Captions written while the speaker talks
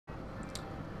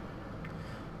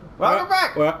Welcome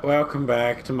back! Welcome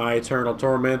back to my eternal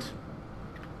torment.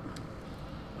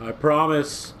 I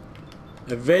promise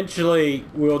eventually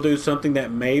we'll do something that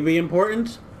may be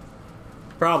important.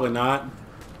 Probably not.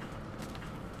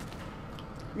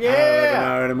 Yeah! I don't even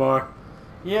know anymore.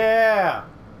 Yeah!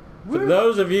 For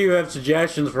those of you who have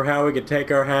suggestions for how we could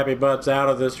take our happy butts out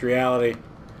of this reality.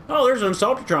 Oh, there's an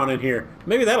Assaultron in here.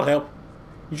 Maybe that'll help.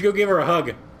 You should go give her a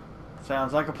hug.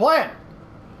 Sounds like a plan.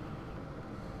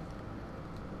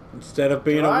 Instead of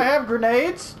being Do I have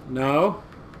grenades? No.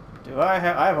 Do I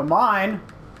have a mine?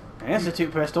 An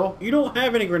institute pistol? You don't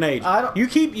have any grenades. I don't. You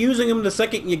keep using them the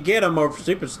second you get them over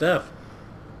stupid stuff.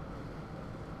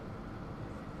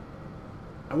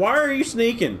 Why are you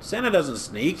sneaking? Santa doesn't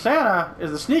sneak. Santa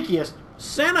is the sneakiest.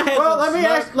 Santa hasn't Well,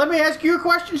 snuck. let me ask you a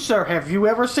question, sir. Have you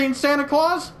ever seen Santa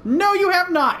Claus? No, you have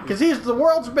not, because he's the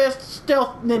world's best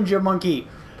stealth ninja monkey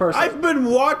person. I've been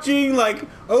watching like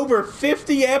over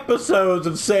 50 episodes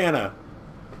of Santa.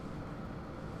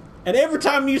 And every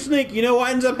time you sneak, you know what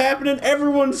ends up happening?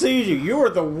 Everyone sees you. You are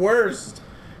the worst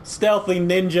stealthy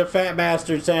ninja fat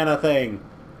bastard Santa thing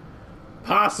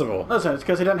possible. Listen, it's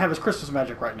because he doesn't have his Christmas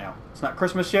magic right now. It's not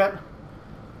Christmas yet.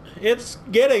 It's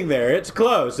getting there. It's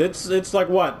close. It's like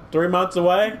what, 3 months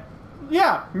away?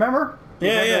 Yeah, remember?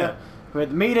 Yeah. We had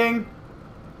the meeting.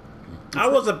 I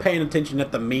wasn't paying attention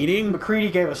at the meeting. McCready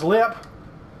gave us lip.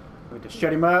 We had to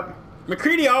shut him up.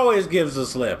 McCready always gives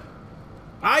us lip.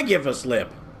 I give us lip.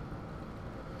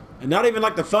 And not even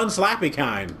like the fun slappy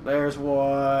kind. There's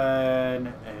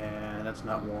one, and that's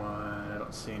not one. I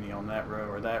don't see any on that row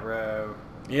or that row.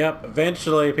 Yep,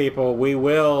 eventually, people, we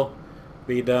will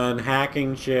be done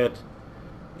hacking shit.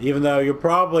 Even though you'll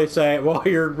probably say, well,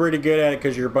 you're pretty good at it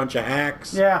because you're a bunch of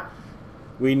hacks. Yeah.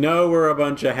 We know we're a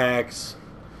bunch of hacks.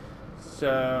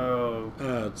 So...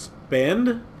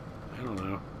 spend? I don't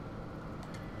know.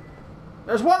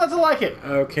 There's one that's like it.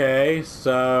 Okay,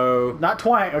 so... Not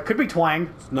twang. It could be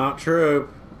twang. It's not true.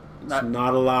 It's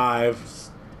not alive.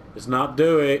 It's not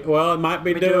doing... Well, it might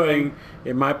be doing.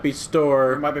 It might be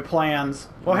store. It might be plans.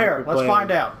 Well, here, let's find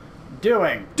out.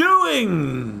 Doing.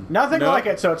 Doing! Nothing like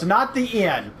it, so it's not the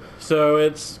end. So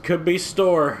it's could be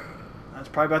store. That's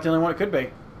probably about the only one it could be.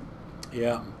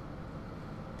 Yeah.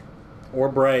 Or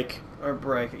break. Or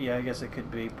break. Yeah, I guess it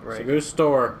could be break. So go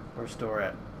store. Where's store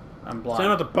at? I'm blind.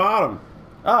 Stand at the bottom.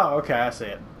 Oh, okay, I see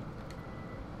it.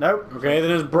 Nope. Okay, then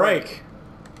it's break.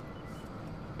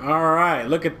 Alright,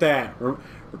 look at that.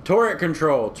 Turret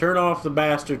control. Turn off the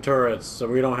bastard turrets so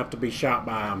we don't have to be shot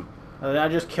by them. Did I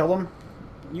just kill them?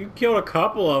 You killed a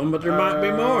couple of them, but there might be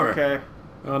more. Okay.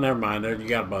 Oh, never mind. You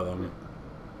got above them.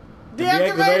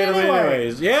 Deactivate them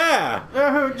anyways. Yeah.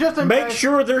 Just in Make case.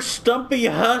 sure their stumpy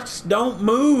husks don't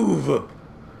move.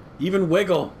 Even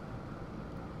wiggle.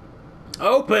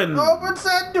 Open. Open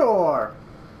said door.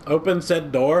 Open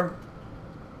said door.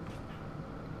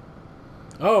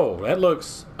 Oh, that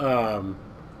looks. I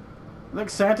think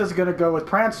Santa's gonna go with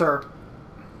Prancer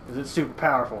because it's super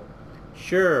powerful.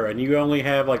 Sure, and you only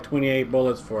have like 28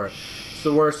 bullets for it. It's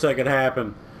the worst that could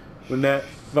happen when that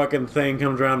fucking thing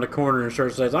comes around the corner and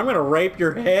starts says, "I'm gonna rape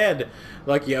your head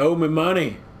like you owe me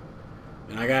money,"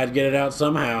 and I gotta get it out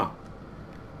somehow.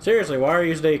 Seriously, why are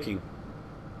you sneaking?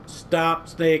 Stop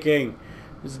sneaking.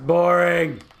 It's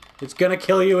boring. It's gonna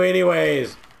kill you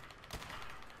anyways.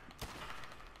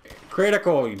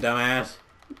 Critical, you dumbass.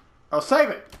 I'll save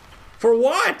it. For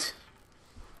what?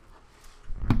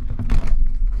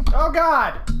 Oh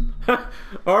God!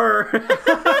 Or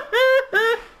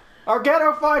Our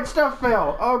ghetto-fied stuff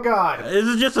fell. Oh God! this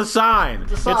is just a sign.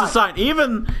 It's a sign.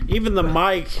 Even the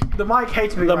mic. The mic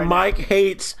hates me. The right mic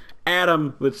hates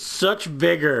Adam with such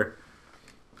vigor.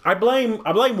 I blame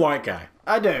white guy.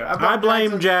 now. I do. I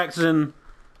blame Jackson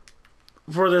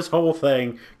for this whole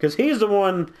thing because he's the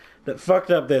one that fucked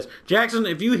up this. Jackson,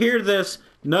 if you hear this,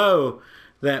 know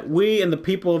that we and the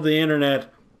people of the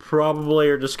internet probably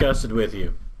are disgusted with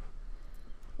you.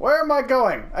 Where am I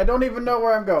going? I don't even know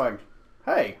where I'm going.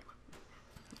 Hey.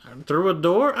 Through a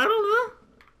door? I don't know.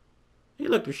 Hey,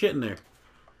 look, there's shit in there.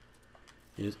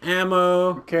 There's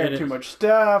ammo. Carrying too much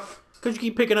stuff. Because you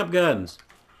keep picking up guns.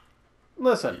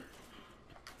 Listen.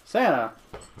 Santa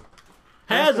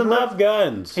Has enough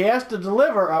guns. He has to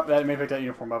deliver up. Let me pick that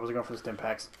uniform up. I was going for the stim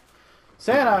packs.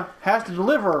 Santa has to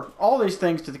deliver all these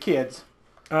things to the kids.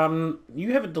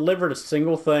 You haven't delivered a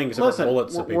single thing except for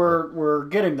bullets to people. We're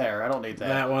getting there. I don't need that.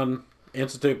 That one.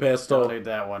 Institute pistol. Don't need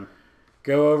that one.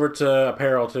 Go over to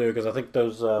apparel too, because I think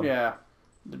those. Yeah,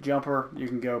 the jumper you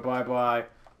can go bye.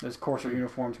 Those Corsair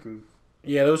uniforms can.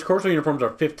 Yeah, those Corsair uniforms are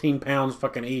 15 pounds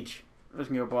fucking each. Those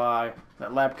can go bye.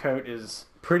 That lab coat is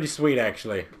pretty sweet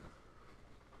actually.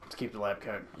 Let's keep the lab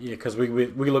coat. Yeah, because we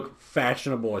look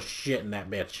fashionable as shit in that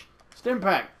bitch. Stim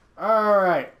pack. All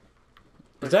right.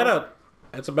 Is that a...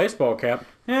 That's a baseball cap.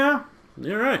 Yeah.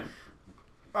 You're right.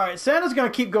 All right, Santa's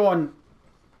going to keep going.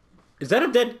 Is that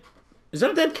a dead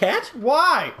cat?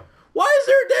 Why? Why is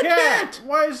there a dead cat?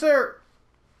 Why is there...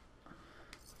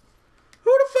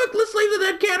 Who the fuck? Let's leave the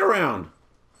dead cat around.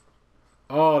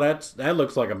 Oh, that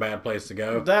looks like a bad place to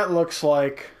go. That looks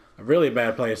like... A really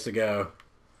bad place to go.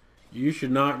 You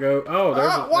should not go... Oh,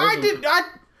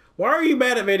 Why are you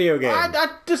bad at video games?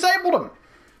 I disabled them.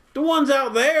 The ones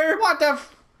out there. What the...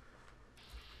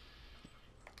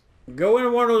 Go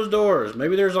in one of those doors.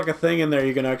 Maybe there's like a thing in there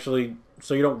you can actually...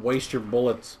 So you don't waste your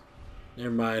bullets. Never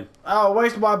mind. I'll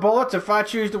waste my bullets if I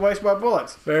choose to waste my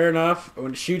bullets. Fair enough.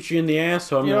 When it shoots you in the ass,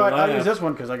 so I'm You know gonna what? laugh. I'll use this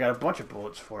one because I got a bunch of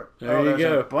bullets for it. There you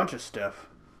go. A bunch of stuff.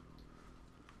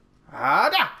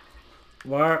 Ah,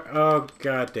 Why? Oh,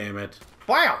 god damn it.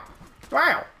 wow.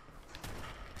 Wow.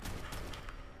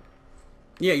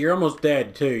 Yeah, you're almost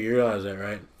dead, too. You realize that,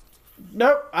 right?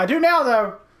 Nope. I do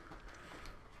now,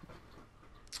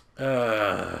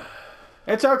 though.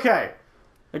 It's okay.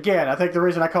 Again, I think the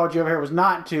reason I called you over here was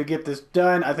not to get this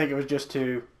done. I think it was just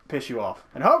to piss you off.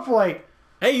 And hopefully...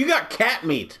 Hey, you got cat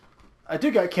meat. I do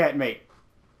got cat meat.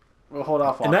 We'll hold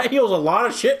off on And it. that heals a lot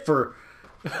of shit for...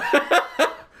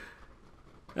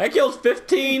 That kills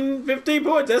 15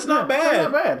 points. That's not bad.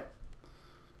 That's not bad.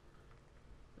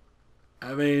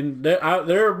 I mean, there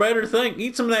are better things.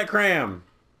 Eat some of that cram.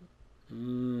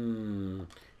 And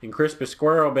crispy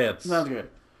squirrel bits. Sounds good.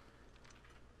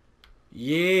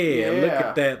 Yeah, look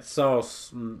at that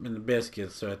sauce and the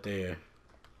biscuits right there.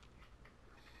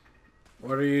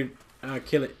 What are you...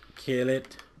 kill it. Kill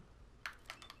it.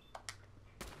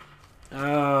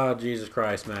 Oh, Jesus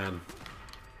Christ, man.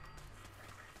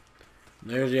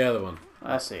 There's the other one.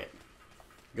 I see it.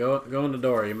 Go in the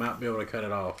door. You might be able to cut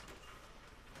it off.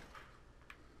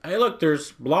 Hey, look,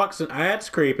 there's blocks and... That's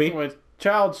creepy. With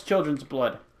children's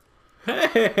blood. Hey,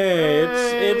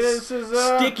 it's this is,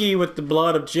 sticky with the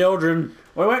blood of children.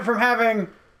 We went from having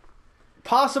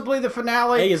possibly the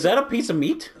finale... Hey, is that a piece of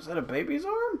meat? Is that a baby's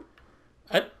arm?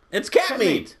 It's cat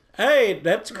meat. Hey,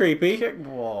 that's creepy.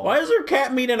 Kickball. Why is there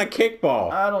cat meat in a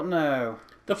kickball? I don't know.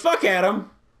 The fuck, Adam?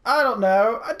 I don't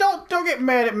know. Don't get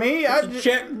mad at me. It's a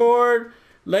checkboard,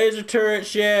 laser turret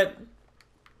shit.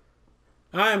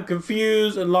 I am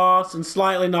confused and lost and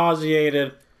slightly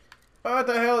nauseated. What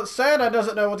the hell? Santa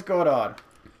doesn't know what's going on.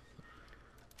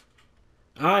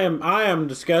 I am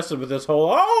disgusted with this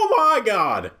whole... Oh my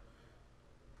god!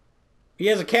 He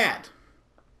has a cat.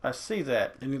 I see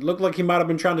that. And it looked like he might have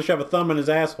been trying to shove a thumb in his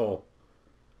asshole.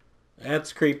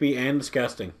 That's creepy and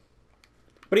disgusting.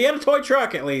 But he had a toy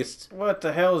truck, at least. What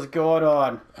the hell is going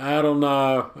on? I don't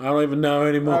know. I don't even know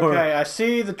anymore. Okay, I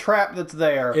see the trap that's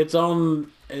there. It's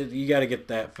on... You gotta get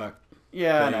that fuck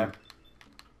Yeah, thing. I know.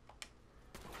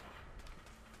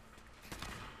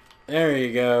 There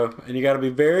you go. And you gotta be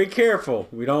very careful.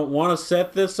 We don't want to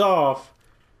set this off.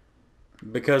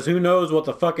 Because who knows what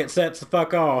the fuck it sets the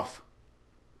fuck off.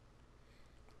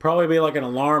 Probably be like an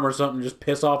alarm or something. Just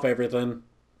piss off everything.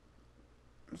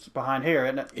 It's behind here,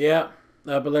 isn't it? Yep.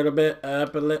 Up a little bit.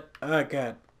 Up a little... Oh,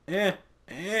 God.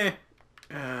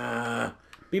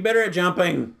 Be better at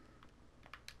jumping.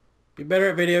 Be better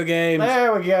at video games.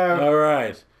 There we go.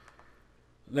 Alright.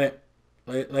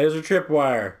 Laser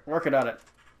tripwire. Working on it.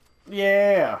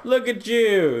 Yeah. Look at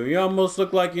you. You almost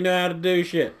look like you know how to do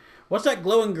shit. What's that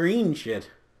glowing green shit?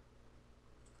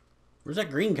 Where's that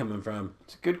green coming from?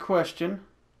 It's a good question.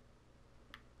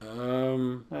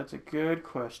 That's a good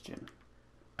question.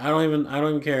 I don't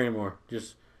even care anymore.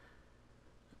 Just...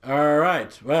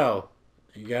 Alright. Well,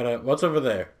 you gotta... What's over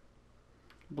there?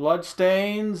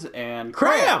 Bloodstains and...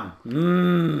 Cram!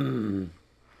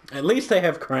 At least they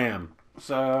have cram.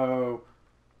 So...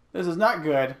 This is not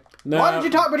good. No. Why did you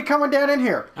talk me to coming down in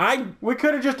here? We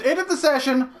could have just ended the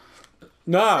session.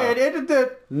 No. And ended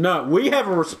the... No, we have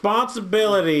a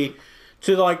responsibility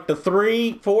to like the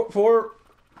 3, 4...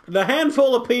 The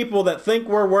handful of people that think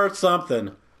we're worth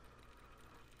something.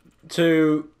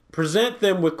 To present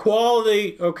them with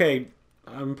quality... Okay,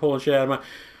 I'm pulling shit out of my...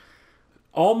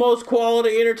 Almost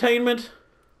quality entertainment?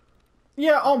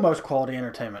 Yeah, almost quality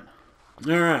entertainment.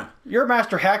 Alright. You're a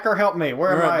master hacker, help me.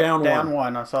 Where am I? Down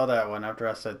one. I saw that one after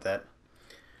I said that.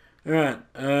 Alright.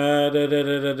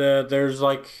 There's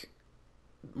like...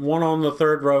 one on the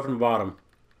third row from the bottom.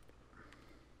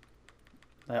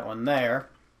 That one there.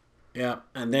 Yeah,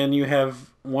 and then you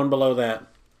have one below that.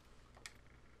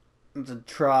 It's a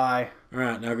try.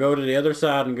 Alright, now go to the other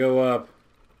side and go up.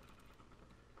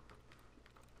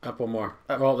 Up one more.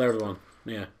 Up. Oh, there's one.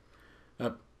 Yeah.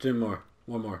 Up 2 more.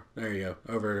 One more. There you go.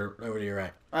 Over to your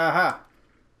right.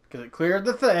 Because it cleared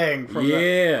the thing from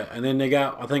Yeah, and then they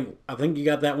got. I think you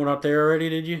got that one up there already.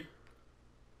 Did you?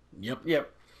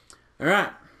 Yep. All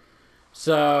right.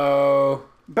 So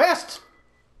best.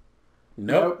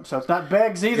 nope. So it's not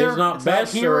Begs either. It's not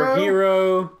best or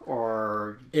hero.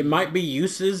 Or It might be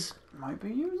uses. might be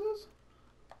uses.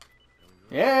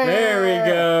 Yeah. There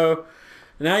we go.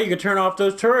 Now you can turn off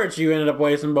those turrets you ended up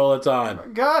wasting bullets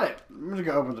on. Got it. I'm gonna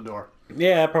go open the door.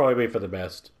 Yeah, that'd probably be for the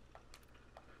best.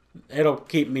 It'll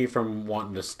keep me from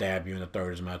wanting to stab you in the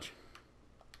throat as much.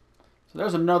 So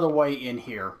there's another way in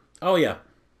here. Oh, yeah.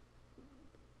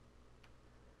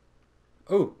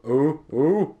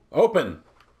 Ooh. Open.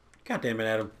 God damn it,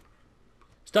 Adam.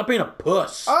 Stop being a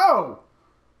puss. Oh!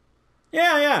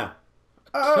 Yeah.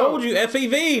 Oh. Told you,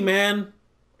 FEV, man.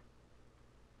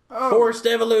 Oh. Forced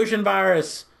evolution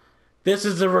virus. This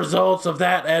is the results of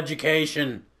that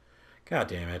education. God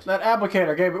damn it. That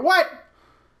applicator gave it. What?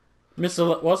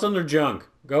 What's under junk?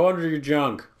 Go under your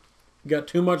junk. You got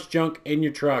too much junk in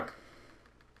your truck.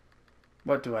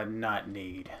 What do I not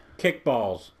need?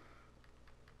 Kickballs.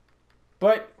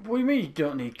 But what do you mean you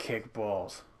don't need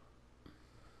kickballs?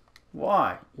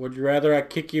 Why? Would you rather I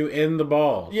kick you in the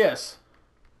balls? Yes.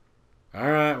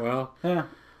 Alright, well. Yeah.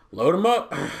 Load them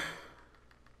up.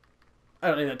 I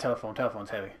don't need that telephone.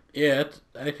 Telephone's heavy. Yeah,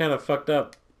 I kind of fucked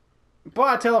up.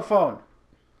 Buy a telephone.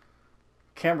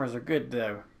 Cameras are good,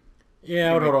 though.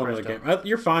 Yeah, I would hold on to the camera.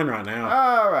 You're fine right now.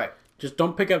 Alright. Just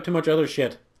don't pick up too much other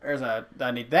shit.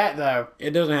 I need that, though.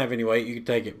 It doesn't have any weight. You can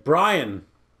take it. Brian.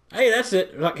 Hey, that's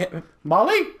it.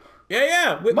 Molly?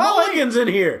 Yeah. With Molly! Mulligan's in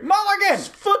here. Mulligan!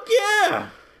 Fuck yeah.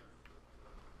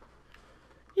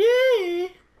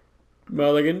 Yay.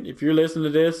 Mulligan, if you're listening to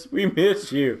this, we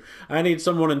miss you. I need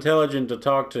someone intelligent to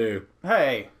talk to.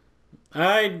 Hey.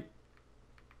 I'm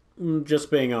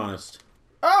just being honest.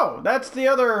 Oh, that's the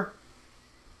other...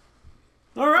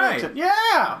 All right.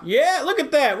 Yeah. Yeah, look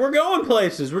at that. We're going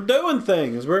places. We're doing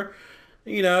things. We're,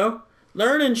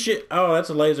 learning shit. Oh, that's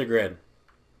a laser grid.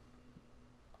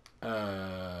 Did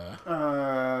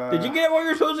you get what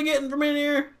you're supposed to get from in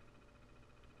here?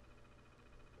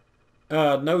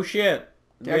 No shit.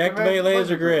 Deactivate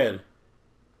laser grid.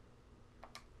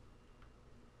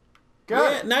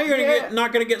 Got Yeah, it. now you're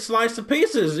not gonna get sliced to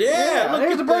pieces. Yeah, look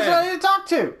here's at the person that. I need to talk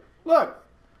to. Look.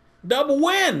 Double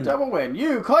win. Double win.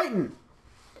 You, Clayton.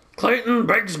 Clayton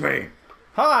Bigsby.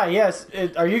 Hi, yes.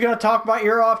 Are you going to talk my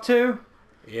ear off too?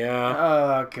 Yeah.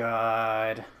 Oh,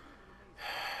 God.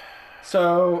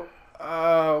 So,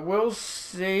 we'll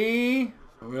see.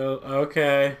 Well,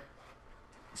 okay.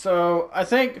 So, I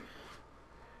think...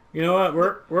 You know what?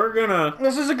 We're gonna...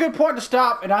 This is a good point to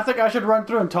stop, and I think I should run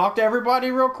through and talk to everybody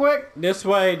real quick. This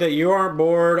way that you aren't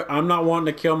bored. I'm not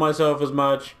wanting to kill myself as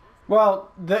much.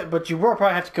 Well, but you will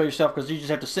probably have to kill yourself because you just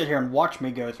have to sit here and watch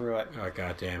me go through it. Oh,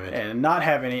 God damn it. And not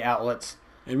have any outlets.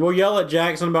 And we'll yell at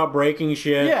Jackson about breaking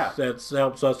shit. Yeah. That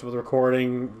helps us with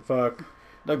recording. Fuck.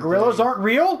 The gorillas aren't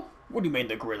real? What do you mean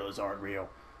the gorillas aren't real?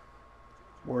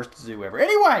 Worst zoo ever.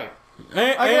 Anyway,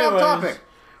 I get off topic.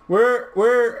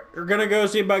 We're gonna go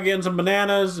see about getting some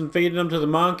bananas and feeding them to the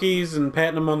monkeys and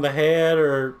patting them on the head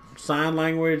or sign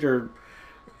language or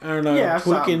I don't know,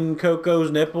 tweaking Coco's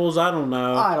nipples. I don't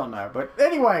know. I don't know, but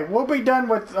anyway, we'll be done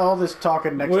with all this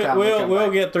talking next time.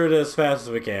 We'll get through this as fast as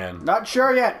we can. Not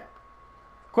sure yet.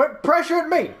 Quit pressuring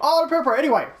me. All the paper.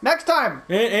 Anyway, next time.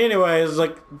 Anyways,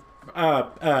 like,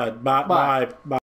 bye.